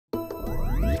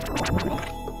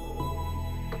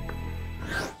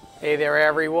Hey there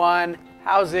everyone,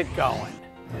 how's it going?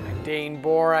 I'm Dane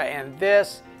Bora and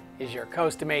this is your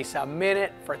Costa Mesa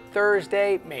Minute for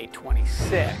Thursday, May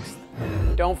 26th.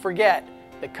 Don't forget,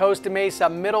 the Costa Mesa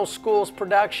Middle School's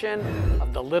production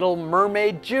of The Little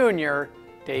Mermaid Jr.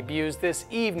 debuts this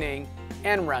evening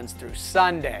and runs through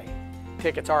Sunday.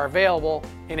 Tickets are available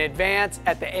in advance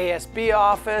at the ASB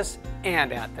office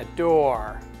and at the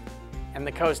door. And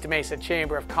the Costa Mesa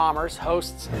Chamber of Commerce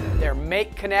hosts their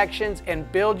Make Connections and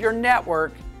Build Your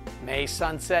Network May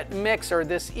Sunset Mixer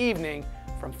this evening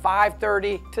from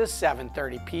 5:30 to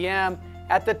 7:30 p.m.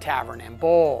 at the Tavern and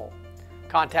Bowl.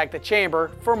 Contact the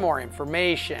Chamber for more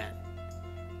information.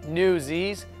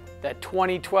 Newsies, the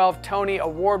 2012 Tony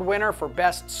Award winner for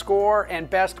Best Score and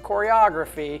Best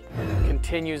Choreography,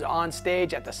 continues on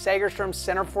stage at the Segerstrom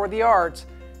Center for the Arts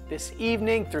this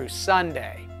evening through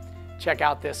Sunday. Check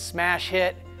out this smash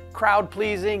hit,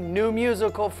 crowd-pleasing new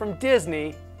musical from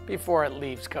Disney before it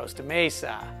leaves Costa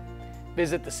Mesa.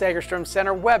 Visit the Segerstrom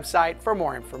Center website for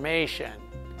more information.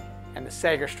 And the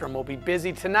Segerstrom will be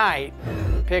busy tonight.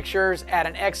 Pictures at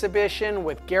an exhibition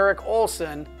with Garrick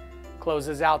Olson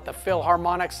closes out the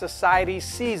Philharmonic Society's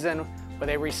season with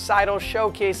a recital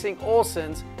showcasing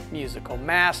Olson's musical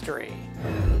mastery.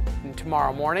 And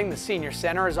tomorrow morning, the Senior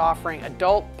Center is offering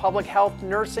adult public health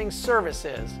nursing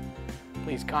services.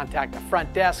 Please contact the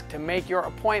front desk to make your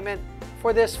appointment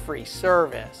for this free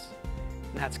service.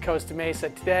 And that's Costa Mesa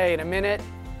Today in a minute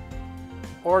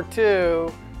or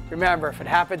two. Remember, if it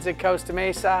happens at Costa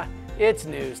Mesa, it's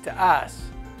news to us.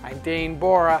 I'm Dane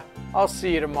Bora. I'll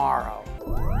see you tomorrow.